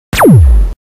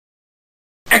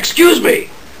Excuse me,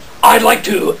 I'd like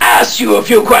to ask you a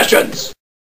few questions.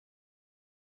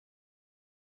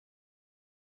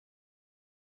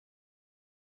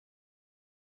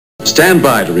 Stand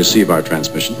by to receive our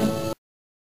transmission.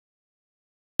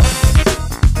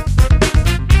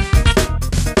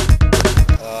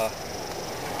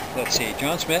 Let's see,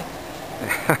 John Smith.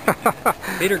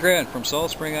 Peter Grant from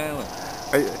Salt Spring Island.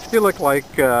 You look like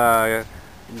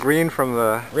Green from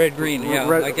the... Red Green, yeah.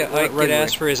 I get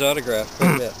asked for his autograph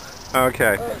quite a bit.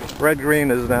 Okay. Red Green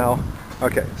is now...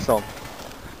 Okay, so...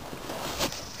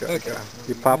 Okay.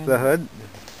 You pop the hood.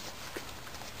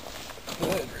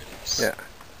 Hood. Yeah.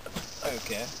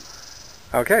 Okay.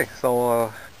 Okay, so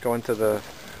we'll go into the...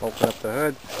 Open up the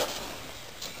hood.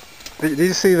 Did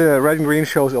you see the Red and Green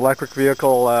show's electric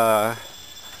vehicle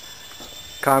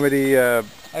comedy? I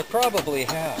probably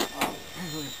have.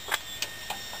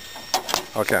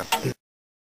 Okay.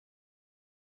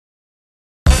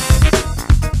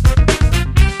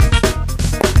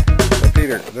 So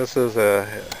Peter, this is a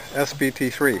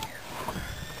SBT3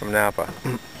 from Napa.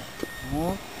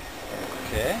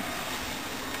 Okay.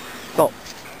 So,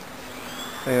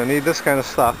 you need this kind of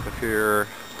stuff if you're...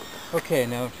 Okay,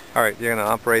 now... Alright, you're going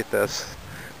to operate this.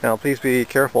 Now please be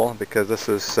careful because this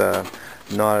is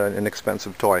not an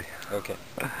inexpensive toy. Okay.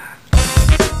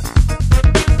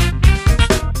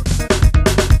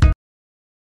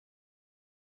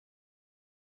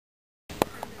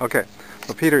 Okay,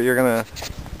 so Peter, you're going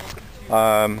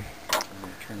to...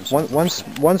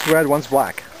 one's red, one's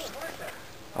black.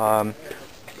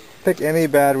 Pick any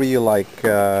battery you like. You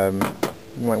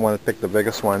might want to pick the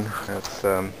biggest one. It's...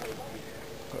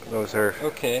 those are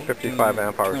 55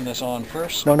 amp hours. Turn this on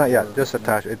first? No, not yet. Just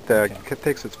attach it. It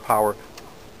takes its power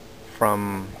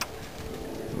from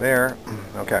there.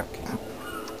 Okay.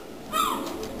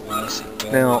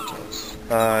 Now,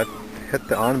 hit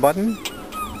the on button.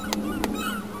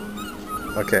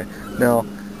 Okay. Now,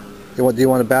 do you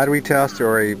want a battery test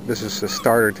or this is a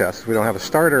starter test? We don't have a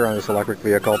starter on this electric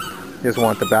vehicle. You just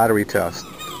want the battery test.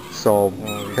 So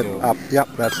hit up. Yep,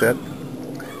 that's it.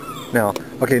 Now,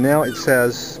 okay, now it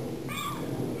says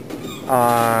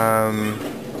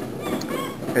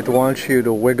it wants you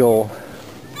to wiggle.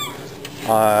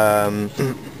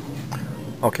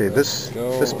 Okay, this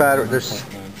battery, this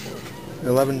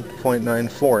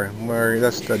 11.94, where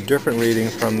that's a different reading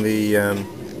from the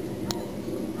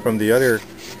other.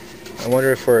 I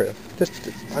wonder if we're just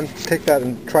take that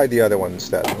and try the other one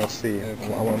instead. Let's see.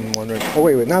 I'm wondering. Oh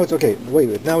wait, now it's okay.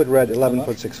 Wait, now it read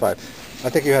 11.65. I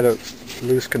think you had a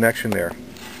loose connection there.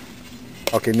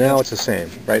 Okay, now it's the same,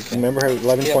 right? Remember how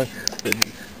 11 point?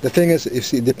 The thing is, you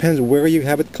see, it depends where you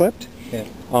have it clipped. Yeah.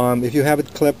 If you have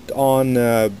it clipped on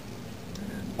a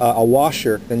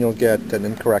washer, then you'll get an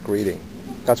incorrect reading.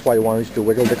 That's why you want you to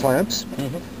wiggle the clamps.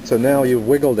 So now you've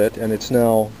wiggled it, and it's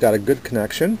now got a good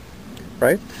connection,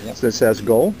 right? Yep. So it says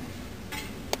go.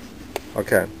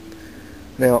 Okay.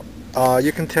 Now,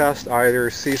 you can test either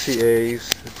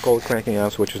CCAs, cold cranking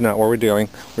amps, which is not what we're doing.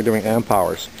 We're doing amp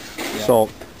hours. Yeah. So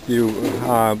you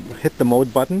hit the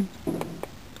mode button.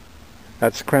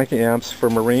 That's cranking amps for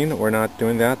marine. We're not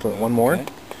doing that. One more.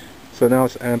 So now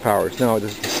it's amp hours. Now the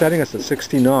setting is at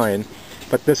 69,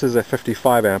 but this is a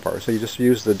 55 amp hour. So you just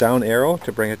use the down arrow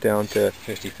to bring it down to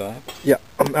 55. Yeah,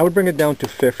 I would bring it down to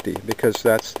 50 because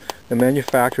that's the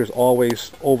manufacturers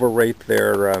always overrate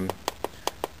their.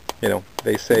 You know,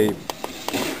 they say.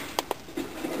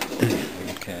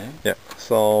 Okay. Yeah.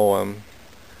 So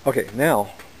okay,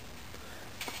 now.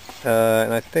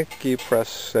 And I think you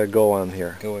press go on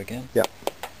here. Go again? Yeah.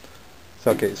 So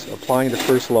okay, so applying the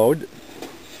first load.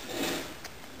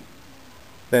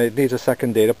 Then it needs a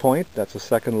second data point. That's a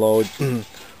second load. And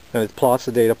it plots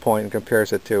the data point and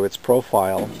compares it to its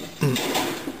profile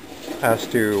as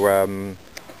to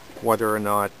whether or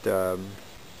not,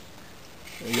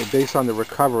 based on the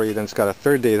recovery, then it's got a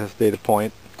third data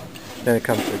point. Then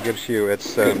it gives you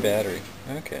its... good battery.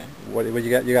 Okay. What you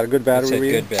got? You got a good battery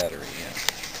reading? Good battery,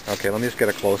 yeah. Okay, let me just get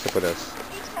a close-up of this.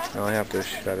 Now I have to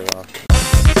shut it off.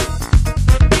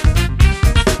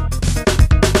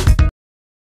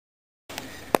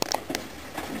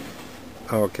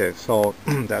 Okay, so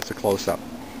that's a close-up.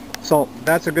 So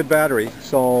that's a good battery.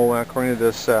 So according to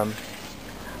this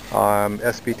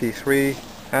SBT3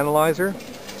 analyzer,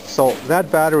 so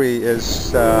that battery is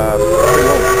pretty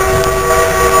low.